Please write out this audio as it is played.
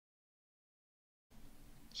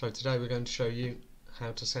So today we're going to show you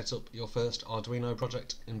how to set up your first Arduino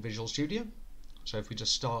project in Visual Studio. So if we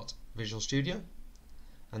just start Visual Studio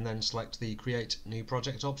and then select the Create New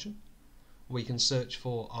Project option, we can search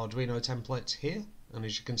for Arduino templates here, and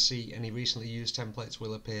as you can see, any recently used templates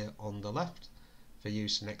will appear on the left for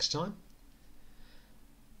use next time.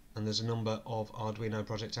 And there's a number of Arduino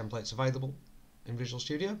project templates available in Visual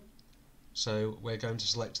Studio. So we're going to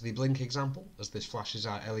select the blink example as this flashes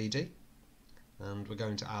our LED, and we're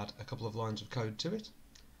going to add a couple of lines of code to it.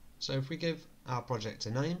 So if we give our project a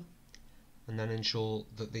name and then ensure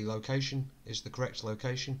that the location is the correct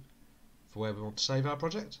location for where we want to save our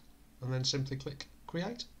project, and then simply click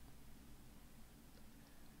Create.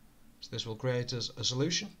 So this will create us a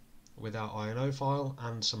solution with our INO file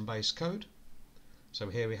and some base code. So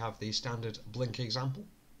here we have the standard blink example,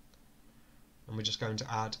 and we're just going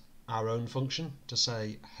to add our own function to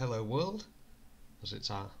say hello world, as it's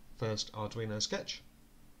our first Arduino sketch.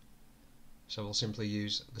 So we'll simply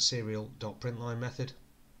use the serial.println method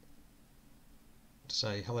to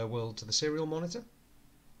say hello world to the serial monitor,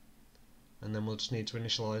 and then we'll just need to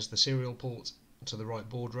initialize the serial port to the right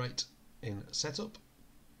baud rate in setup,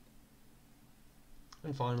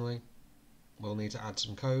 and finally we'll need to add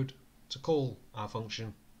some code to call our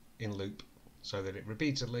function in loop so that it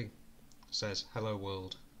repeatedly says hello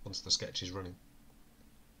world once the sketch is running.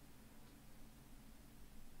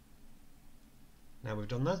 Now we've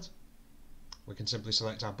done that, we can simply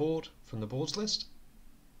select our board from the boards list,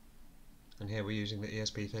 and here we're using the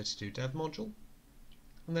ESP32 dev module,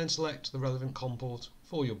 and then select the relevant COM port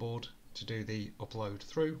for your board to do the upload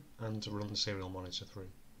through and to run the serial monitor through.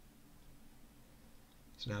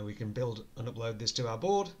 So now we can build and upload this to our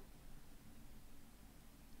board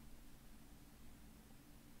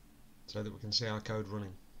so that we can see our code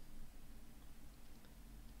running.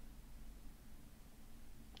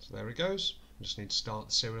 So there it goes. Just need to start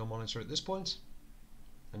the serial monitor at this point,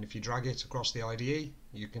 and if you drag it across the IDE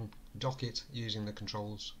you can dock it using the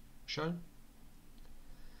controls shown,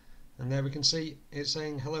 and there we can see it's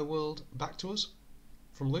saying hello world back to us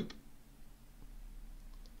from loop.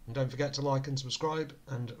 And don't forget to like and subscribe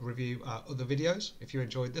and review our other videos if you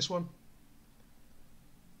enjoyed this one.